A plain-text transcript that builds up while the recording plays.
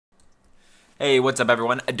Hey, what's up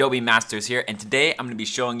everyone? Adobe Masters here, and today I'm going to be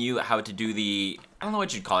showing you how to do the, I don't know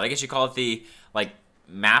what you'd call it, I guess you call it the,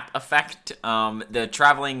 map effect, the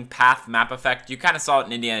traveling path map effect. You kind of saw it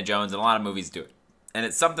in Indiana Jones, and a lot of movies do it. And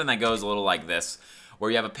it's something that goes a little like this,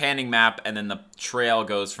 where you have a panning map, and then the trail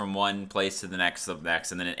goes from one place to the next,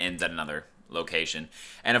 and then it ends at another location.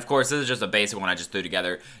 And of course, this is just a basic one I just threw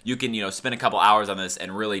together. You can, spend a couple hours on this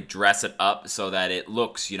and really dress it up so that it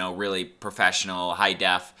looks, really professional, high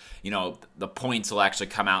def. The points will actually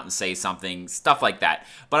come out and say something, stuff like that.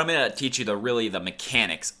 But I'm going to teach you the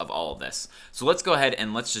mechanics of all of this. So let's go ahead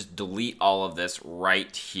and let's just delete all of this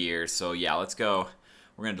right here. So yeah, let's go.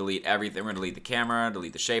 We're going to delete everything. We're going to delete the camera,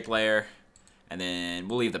 delete the shape layer, and then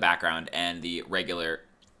we'll leave the background and the regular,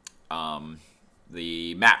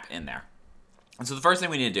 the map in there. And so the first thing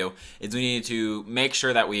we need to do is we need to make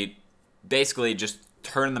sure that we basically just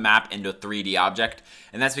turn the map into a 3D object.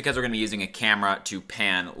 And that's because we're going to be using a camera to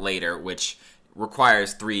pan later, which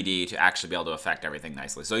requires 3D to actually be able to affect everything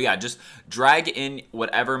nicely. So yeah, just drag in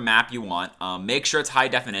whatever map you want. Make sure it's high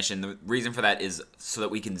definition. The reason for that is so that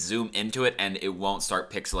we can zoom into it and it won't start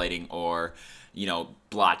pixelating or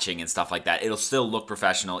blotching and stuff like that. It'll still look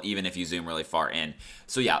professional even if you zoom really far in.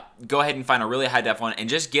 So yeah, go ahead and find a really high def one and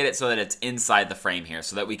just get it so that it's inside the frame here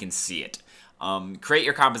so that we can see it. Create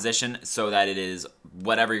your composition so that it is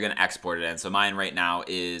whatever you're going to export it in. So mine right now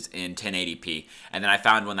is in 1080p. And then I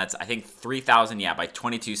found one that's, I think, 3000, yeah, by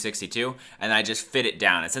 2262. And I just fit it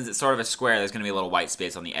down. And since it's sort of a square, there's going to be a little white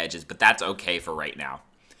space on the edges, but that's okay for right now.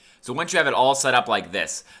 So once you have it all set up like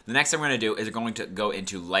this, the next thing we're going to do is we're going to go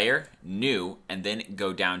into Layer, New, and then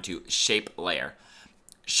go down to Shape Layer.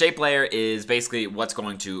 Shape Layer is basically what's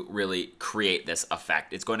going to really create this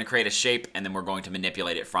effect. It's going to create a shape, and then we're going to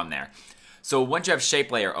manipulate it from there. So once you have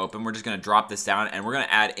Shape Layer open, we're just going to drop this down, and we're going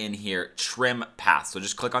to add in here Trim Paths. So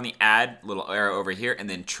just click on the Add little arrow over here, and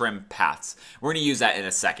then Trim Paths. We're going to use that in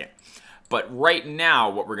a second. But right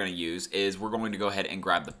now, what we're going to use is we're going to go ahead and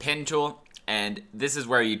grab the Pen tool, and this is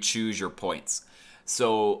where you choose your points.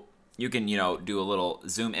 So you can, do a little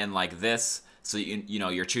zoom in like this. So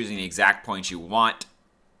you're choosing the exact points you want.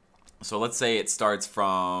 So let's say it starts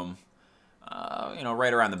from,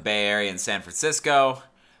 right around the Bay Area in San Francisco,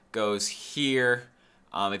 goes here.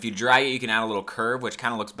 If you drag it, you can add a little curve, which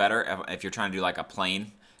kind of looks better if you're trying to do like a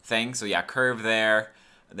plane thing. So yeah, curve there.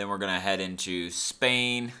 Then we're gonna head into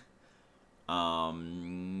Spain.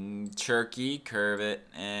 Turkey, curve it,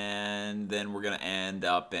 and then we're gonna end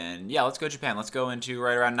up in, yeah, let's go Japan. Let's go into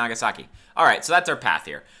right around Nagasaki. All right, so that's our path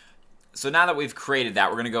here. So now that we've created that,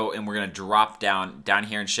 we're gonna go and we're gonna drop down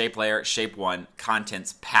here in Shape Layer, Shape 1,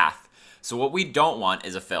 Contents, Path. So what we don't want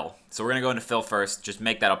is a fill. So we're gonna go into fill first, just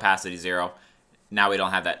make that opacity 0. Now we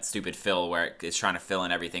don't have that stupid fill where it's trying to fill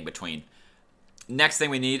in everything between. Next thing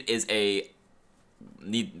we need is we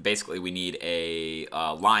need a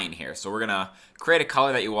line here. So we're gonna create a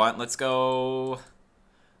color that you want. Let's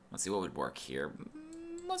see what would work here.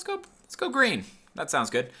 Let's go green. That sounds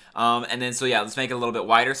good. And then so yeah, let's make it a little bit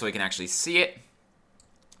wider so we can actually see it.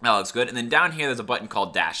 That looks good. And then down here there's a button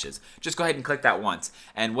called dashes. Just go ahead and click that once.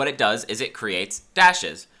 And what it does is it creates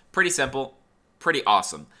dashes. Pretty simple, pretty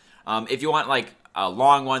awesome. If you want like a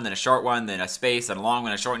long one, then a short one, then a space, then a long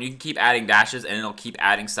one, a short one. You can keep adding dashes, and it'll keep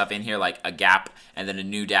adding stuff in here, like a gap, and then a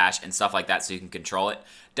new dash, and stuff like that, so you can control it.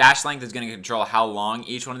 Dash length is going to control how long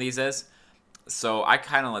each one of these is. So I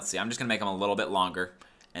kind of, let's see, I'm just going to make them a little bit longer,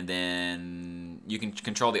 and then you can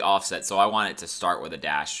control the offset. So I want it to start with a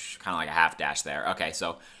dash, kind of like a half dash there. Okay,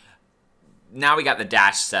 so now we got the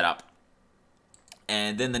dash set up.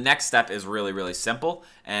 And then the next step is really, really simple.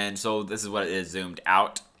 And so this is what it is zoomed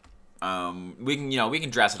out. We can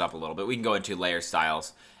dress it up a little bit. We can go into layer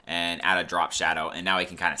styles and add a drop shadow, and now we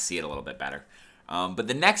can kind of see it a little bit better. But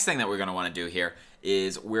the next thing that we're going to want to do here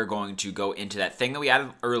is we're going to go into that thing that we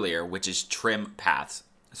added earlier, which is Trim Paths.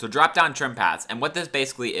 So drop down Trim Paths, and what this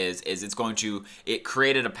basically is it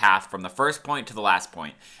created a path from the first point to the last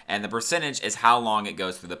point, and the percentage is how long it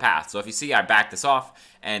goes through the path. So if you see, I back this off,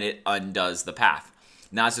 and it undoes the path.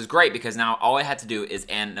 Now this is great because now all I had to do is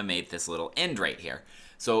animate this little end right here.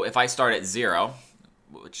 So if I start at 0,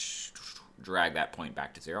 which drag that point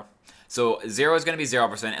back to 0. So 0 is going to be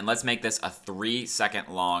 0%, and let's make this a 3-second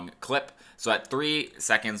long clip. So at 3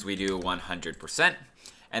 seconds, we do 100%.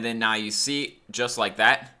 And then now you see, just like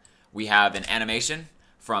that, we have an animation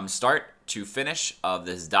from start to finish of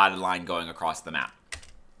this dotted line going across the map.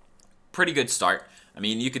 Pretty good start. I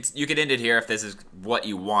mean, you could end it here if this is what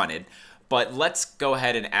you wanted. But let's go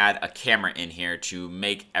ahead and add a camera in here to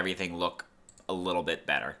make everything look a little bit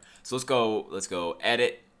better. So let's go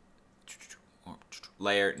edit,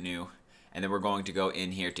 layer, new, and then we're going to go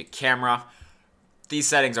in here to camera. these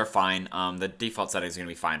settings are fine. The default settings are going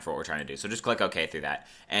to be fine for what we're trying to do. So just click OK through that.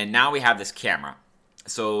 And now we have this camera.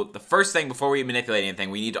 So the first thing before we manipulate anything,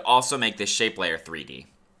 we need to also make this shape layer 3D.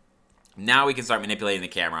 Now we can start manipulating the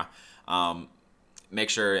camera. Make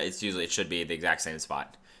sure it should be the exact same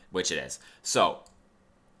spot, which it is. So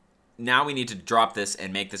now we need to drop this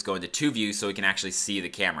and make this go into 2 views so we can actually see the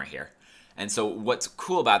camera here. And so what's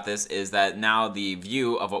cool about this is that now the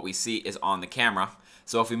view of what we see is on the camera.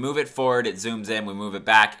 So if we move it forward, it zooms in. We move it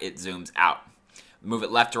back, it zooms out. Move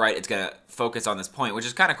it left to right, it's going to focus on this point, which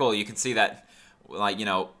is kind of cool. You can see that, like, you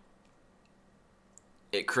know,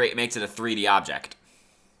 it makes it a 3D object.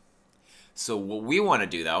 So what we want to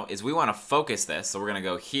do, though, is we want to focus this. So we're going to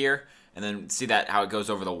go here, and then see that how it goes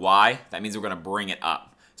over the Y? That means we're going to bring it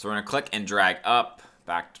up. So we're going to click and drag up,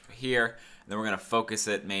 back to here, and then we're going to focus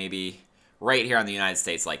it maybe right here on the United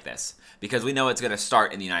States like this, because we know it's going to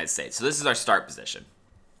start in the United States. So this is our start position.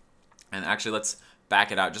 And actually, let's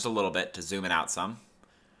back it out just a little bit to zoom it out some.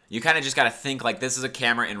 You kind of just got to think like this is a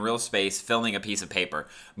camera in real space filming a piece of paper.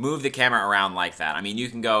 Move the camera around like that. I mean, you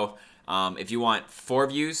can go, if you want 4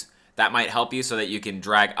 views, that might help you so that you can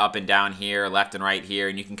drag up and down here, left and right here,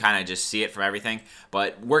 and you can kind of just see it from everything.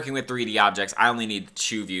 But working with 3D objects, I only need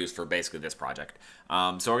 2 views for basically this project.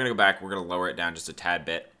 So we're going to go back. We're going to lower it down just a tad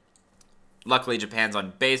bit. Luckily, Japan's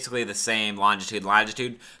on basically the same longitude and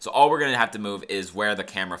latitude, so all we're going to have to move is where the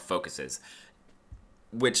camera focuses,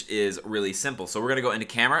 which is really simple. So we're going to go into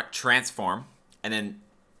Camera, Transform, and then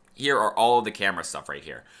here are all of the camera stuff right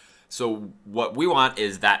here. So what we want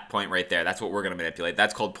is that point right there. That's what we're going to manipulate.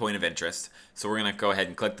 That's called point of interest. So we're going to go ahead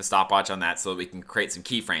and click the stopwatch on that so that we can create some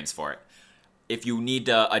keyframes for it. If you need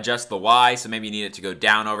to adjust the Y, so maybe you need it to go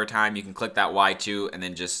down over time, you can click that Y too and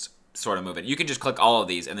then just sort of move it. You can just click all of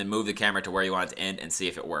these and then move the camera to where you want it to end and see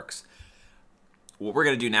if it works. What we're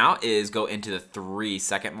going to do now is go into the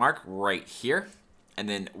 3-second mark right here, and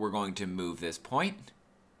then we're going to move this point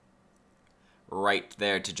right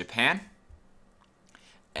there to Japan.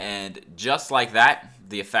 And just like that,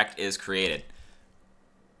 the effect is created.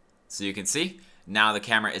 So you can see, now the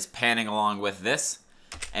camera is panning along with this.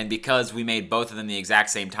 And because we made both of them the exact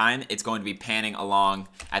same time, it's going to be panning along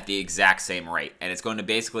at the exact same rate. And it's going to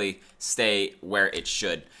basically stay where it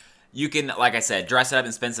should. You can, like I said, dress it up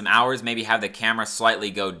and spend some hours. Maybe have the camera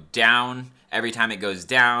slightly go down every time it goes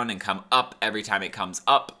down and come up every time it comes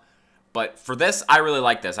up. But for this, I really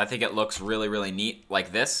like this. I think it looks really, really neat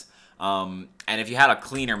like this. And if you had a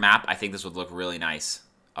cleaner map, I think this would look really nice.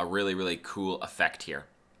 A really, really cool effect here.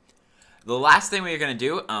 The last thing we're going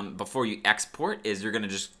to do before you export is you're going to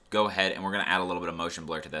just go ahead and we're going to add a little bit of motion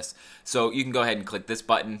blur to this. So you can go ahead and click this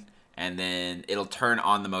button and then it'll turn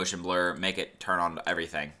on the motion blur, make it turn on to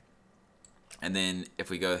everything. And then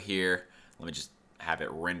if we go here, let me just have it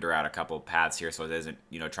render out a couple of paths here so it isn't,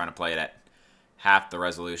 you know, trying to play it at half the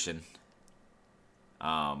resolution.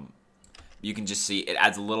 You can just see it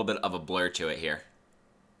adds a little bit of a blur to it here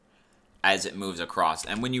as it moves across.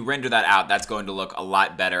 And when you render that out, that's going to look a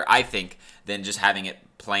lot better, I think, than just having it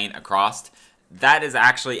plain across. That is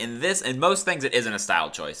actually, in most things, it isn't a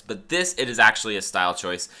style choice. But this, it is actually a style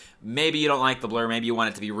choice. Maybe you don't like the blur. Maybe you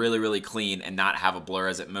want it to be really, really clean and not have a blur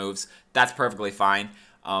as it moves. That's perfectly fine.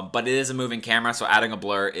 But it is a moving camera, so adding a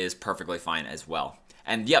blur is perfectly fine as well.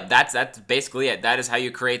 And yep, that's basically it. That is how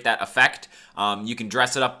you create that effect. You can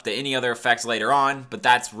dress it up to any other effects later on, but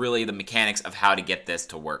that's really the mechanics of how to get this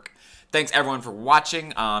to work. Thanks everyone for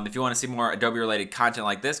watching. If you want to see more Adobe related content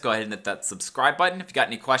like this, go ahead and hit that subscribe button. If you got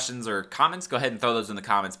any questions or comments, go ahead and throw those in the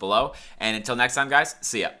comments below. And until next time, guys,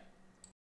 see ya.